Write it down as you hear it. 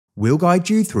We'll guide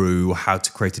you through how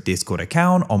to create a Discord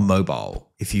account on mobile.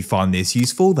 If you find this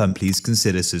useful, then please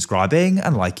consider subscribing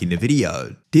and liking the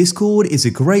video. Discord is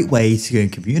a great way to go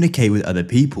and communicate with other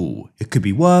people. It could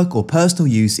be work or personal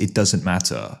use, it doesn't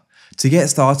matter. To get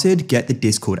started, get the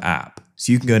Discord app.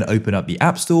 So you can go and open up the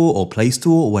App Store or Play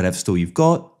Store or whatever store you've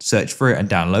got, search for it and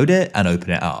download it and open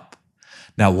it up.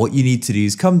 Now what you need to do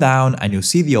is come down and you'll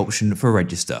see the option for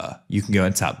register. You can go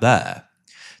and tap there.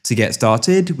 To get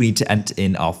started, we need to enter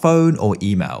in our phone or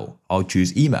email. I'll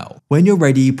choose email. When you're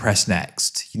ready, press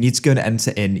next. You need to go and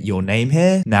enter in your name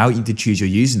here. Now you need to choose your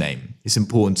username. It's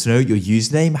important to note your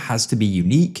username has to be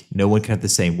unique. No one can have the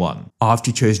same one. After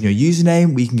you've chosen your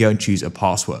username, we can go and choose a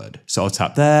password. So I'll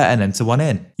tap there and enter one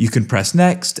in. You can press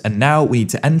next, and now we need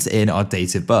to enter in our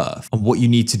date of birth. And what you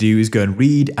need to do is go and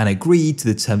read and agree to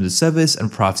the terms of service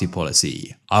and privacy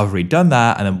policy. I've already done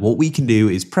that, and then what we can do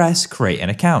is press create an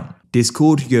account.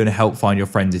 Discord can go and help find your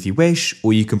friends if you wish,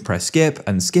 or you can press skip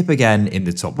and skip again in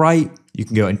the top right. You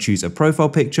can go and choose a profile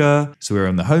picture. So we're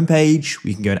on the home page.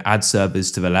 We can go and add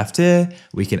servers to the left here.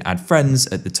 We can add friends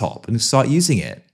at the top and start using it.